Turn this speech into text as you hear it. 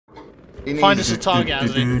Find us a target,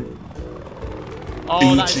 Azzy.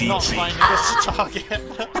 Oh, that is not finding us a target.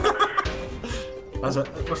 That's it.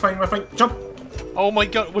 We're fine. Jump! Oh my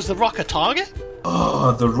god, was the rock a target?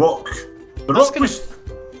 Oh, the rock. The rock was...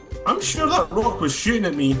 I'm sure that rock was shooting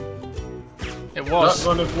at me. It was. That's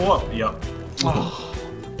gonna go up? Yeah. Oh.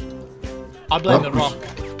 I blame the rock.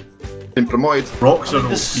 Been promoted. Rocks are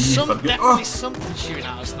there's definitely something shooting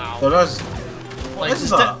at us now. There is. What is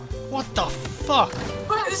that? What the fuck?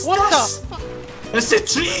 What is what this? The fuck? It's the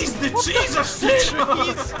trees! The trees are shooting at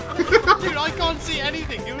us! Dude, I can't see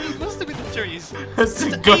anything. It must have been the trees. It's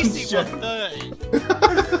the gunshot.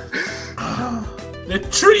 The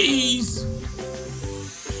trees!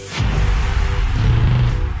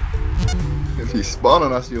 If you spawn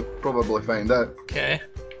on us, you'll probably find out. Okay.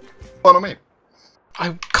 Spawn on me.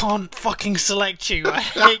 I can't fucking select you. I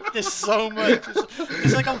hate this so much.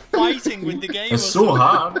 It's like I'm fighting with the game. It's so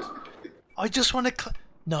hard. I just want to.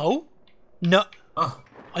 No.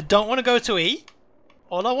 I don't want to go to E.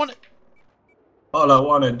 All I want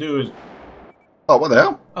to do is. Oh, what the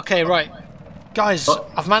hell? Okay, right, guys.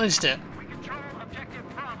 I've managed it.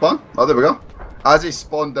 Fun. Oh, there we go. As he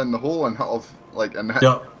spawned in the hole and hit off, like, and hit.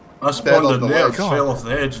 Yeah, I spawned in the there, ledge. fell off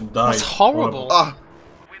the edge and died. That's horrible. Ah.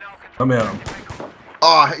 Come here.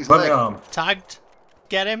 Oh, hit his leg. Tagged.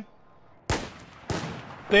 Get him.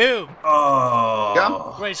 Boom. Oh. Get him.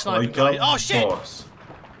 Great sniping, guys. Oh shit.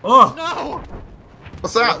 Oh. No.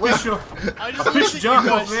 What's that? I just pushed Jack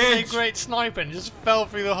off the say edge. great sniping, just fell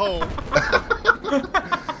through the hole.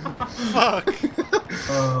 Fuck.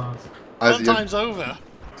 Fun time's over.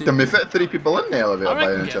 Can we fit 3 people in the elevator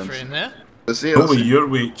by any chance? In there. Over your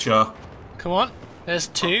weight, cha. Come on. There's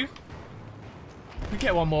 2. We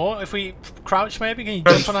get one more. If we crouch, maybe can you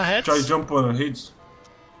jump on our heads? Try jump on our heads.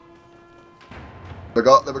 There we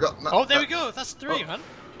go. No, oh, there we go. That's 3, man.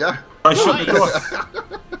 Yeah. I shut the door.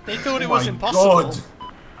 They thought it was impossible. God.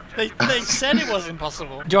 They said it was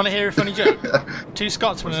impossible. Do you want to hear a funny joke? 2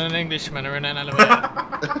 Scotsmen and an Englishman are in an elevator.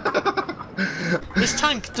 This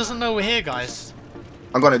tank doesn't know we're here, guys.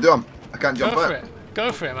 I'm gonna do him. I can't jump out.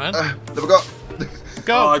 Go for it, man. There we go.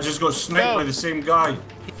 Go. Oh, I just got sniped by the same guy.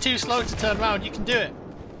 He's too slow to turn around. You can do it.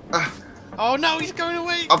 Oh no, he's going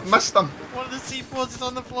away. I've missed him. One of the C4s is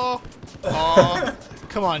on the floor. Oh,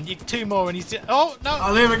 come on, 2 more and he's. Oh no.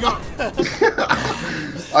 Oh, there we go.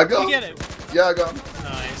 I got him. You get it? Yeah, I got him.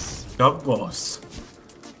 Nice. Good boss.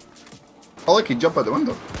 Oh, look, he jumped out the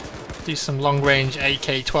window. Do some long range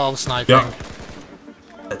AK-12 sniping. Yeah.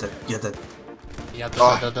 You did. Yeah.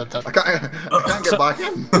 I can't get back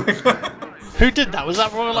in. Who did that? Was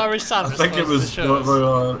that Royal Irish Sam? I think it was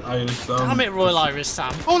Royal Irish Sam. Damn it, Royal Irish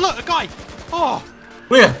Sam. Oh look, a guy. Oh.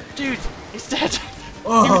 Where? Dude, he's dead.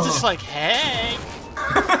 Oh. He was just like, hey.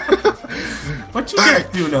 What you guys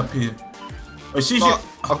doing up here? I see you.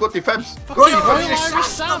 I've got defense. Royal Irish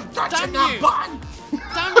Sam. Damn you.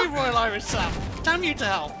 Damn you, Royal Irish Sam. Damn you to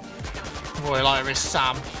hell. Royal Irish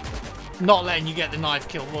Sam. Not letting you get the knife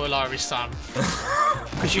kill, Royal Irish Sam.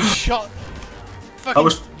 Because you shot. Fucking... I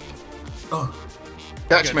was. Oh.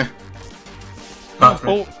 Catch me. Catch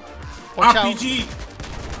me. Oh. Watch RPG.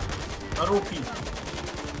 ROP.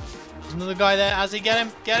 There's another guy there. Has he get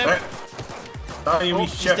him? Get him. Right. Oh,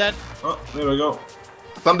 he's dead. Oh, there we go.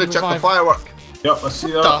 Somebody check the firework. Yep, I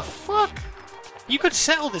see that. What the fuck? You could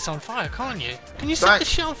settle this on fire, can't you? Can you set this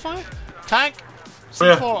shit on fire? Tank.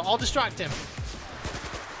 C4. I'll distract him.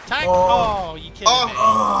 Tank. Oh, you kidding me?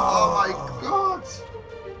 Oh my god.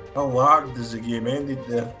 How lagged as the game ended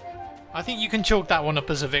there? I think you can chalk that one up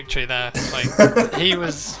as a victory there. Like he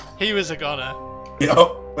was a goner. Yeah,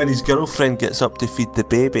 when his girlfriend gets up to feed the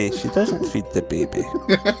baby, she doesn't feed the baby.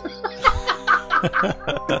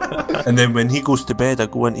 And then when he goes to bed, I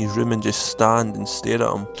go into his room and just stand and stare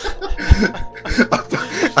at him.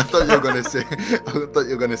 I thought you were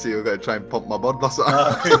gonna say. You're gonna try and pump my bird or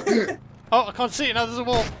something. Oh, I can't see it now. There's a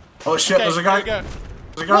wall. Oh shit! Okay, there's a guy. There's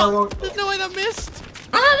a guy along. There's no way that missed.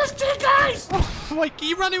 There's 2 guys. Oh, wait,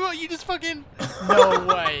 you ran him out. You just fucking. No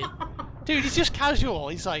way, dude. He's just casual.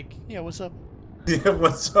 He's like, yeah, what's up? Yeah,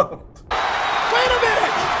 what's up? Wait a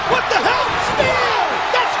minute! What the hell? Steal!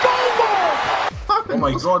 That's goal ball! Oh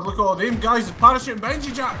my god! Look at all them guys with parachute and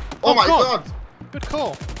bungee jack. Oh my god! Good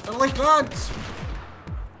call. They're like lads.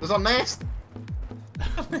 There's a nest.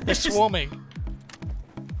 They're swarming.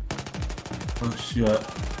 Oh shit.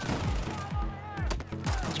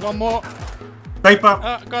 There's one more.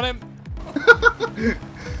 Sniper. Got him.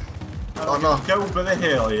 Oh no. Killed by the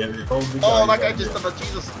hell, yeah. Oh, that guy just did a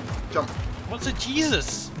Jesus jump. What's a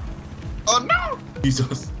Jesus? Oh no!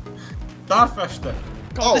 Jesus. Starfished it.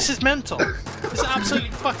 God, this is mental. This is absolutely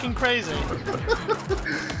fucking crazy.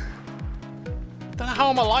 Don't know how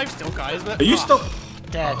I'm alive still, guys. But, Are you still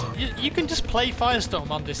dead? You can just play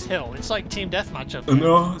Firestorm on this hill. It's like team deathmatch up there.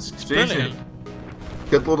 No, it's crazy. Brilliant.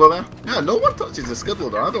 Skid loader there? Yeah, no one touches the skid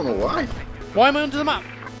loader. I don't know why. Why am I under the map?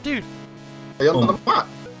 Dude, Are you under the map?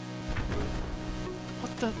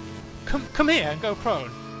 what the? Come here and go prone.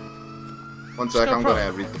 One sec, go I'm pro.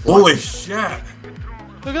 gonna read the Holy shit!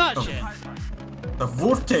 Look at that shit. The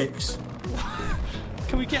vortex!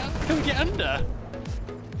 Can we get under?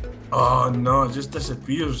 Oh no, it just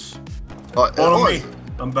disappears. Oh, Follow me.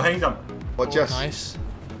 I'm behind him. watch Oh, this. nice.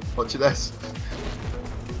 Watch this.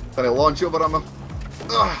 Can I launch over him?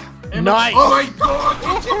 Nice. Oh my god!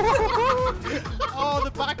 Oh,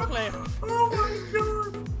 the backflip. Oh my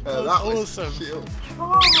god! That was awesome. cute.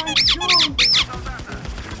 Oh my god!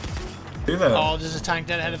 Do that. Oh, there's a tank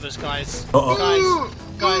dead ahead of us, guys. Uh-oh.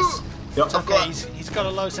 Guys. Yep. It's okay. He's got a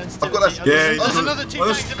low sensitivity. I've got a- Oh, there's, Yeah, there's he's- another two oh,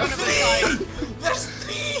 tanks in front of this guy. There's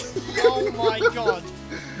three! Oh my god.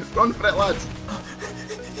 Run for it, lads.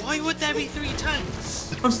 Why would there be 3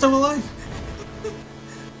 tanks? I'm still alive.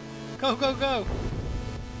 Go, go, go.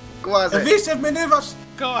 Go as it. Evasive maneuvers!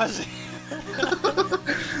 Go, Azzy.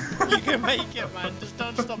 You can make it, man. Just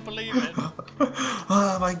don't stop believing.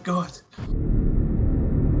 Oh my god.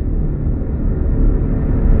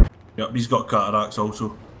 Yep, he's got cataracts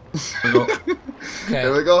also.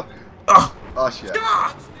 Here we go. Ah! Oh shit.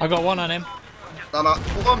 I got one on him. No, no.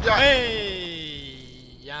 Hold on, Jack. Hey!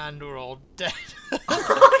 And we're all dead.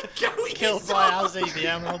 Killed by Azzy, the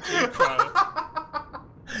MLG Pro.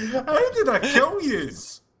 How did I kill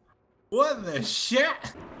yous? What the shit?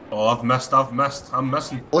 Oh, I've missed. I'm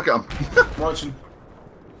missing. Look at him. Watching.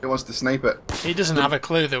 He wants to snipe it. He doesn't have a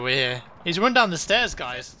clue that we're here. He's run down the stairs,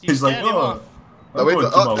 guys. You He's like, scared him oh. off. No, wait,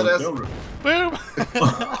 going to oh, my there it is. hotel room. Boom! What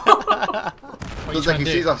are you Looks like trying he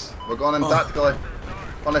to sees do? us. We're going in tactically.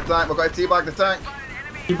 On the tank. We're going to teabag the tank.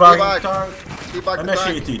 Teabag tank. Teabag the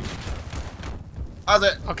tank. Initiated. Has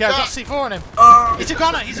it. Okay, I've got Jack. C4 on him. Ah! He's a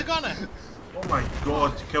gunner, he's a gunner. Oh my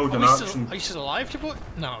god, killed in Are action. you still alive, Jabot?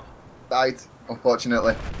 No. Died,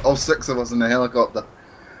 unfortunately. All 6 of us in the helicopter.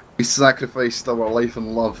 We sacrificed our life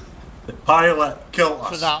and love The pilot killed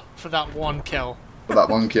us. For that one kill. for that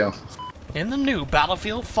one kill. In the new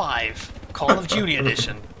Battlefield 5, Call of Duty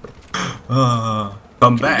edition.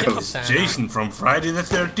 I'm back. get It's that? Jason from Friday the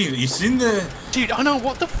 13th. You seen the Dude, I know,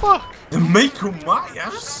 what the fuck? Michael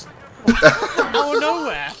Myers? Out of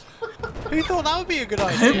nowhere. Who thought that would be a good How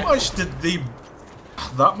idea? much did they?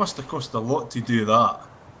 That must have cost a lot to do that.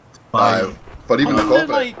 For even I the wonder, corporate.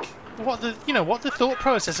 like, what the thought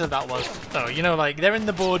process of that was, though. You know, like, they're in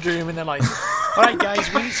the boardroom and they're like, alright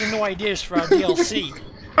guys, we need some new ideas for our DLC.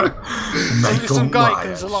 So Michael some guy Myers.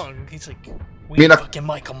 comes along, he's like, we Me need and a- fucking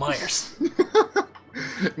Michael Myers.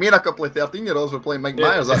 Me and a couple of 13-year-olds were playing Mike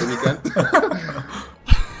Myers at the weekend.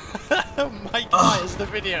 Mike Myers, the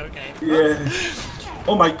video game. Yeah.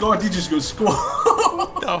 Oh my god, he just got squat.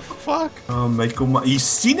 The fuck? Oh, Michael Myers. He's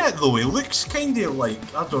seen it though. He looks kind of like,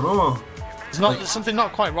 I don't know. There's something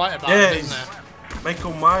not quite right about Yeah, him, isn't there?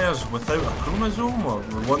 Michael Myers without a chromosome or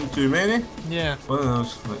one too many. Yeah. One of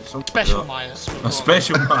those, like something Special like that. Myers. A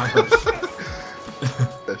special Myers.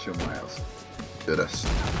 Special Myers. Do this.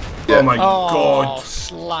 Oh my Oh, god.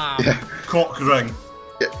 slam. Cock ring.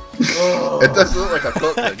 It does look like a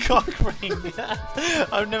cock ring. Cock ring.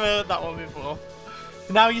 I've never heard that one before.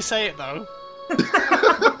 Now you say it though.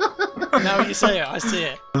 Now you say it, I see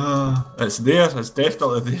it. It's there. It's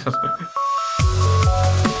definitely there.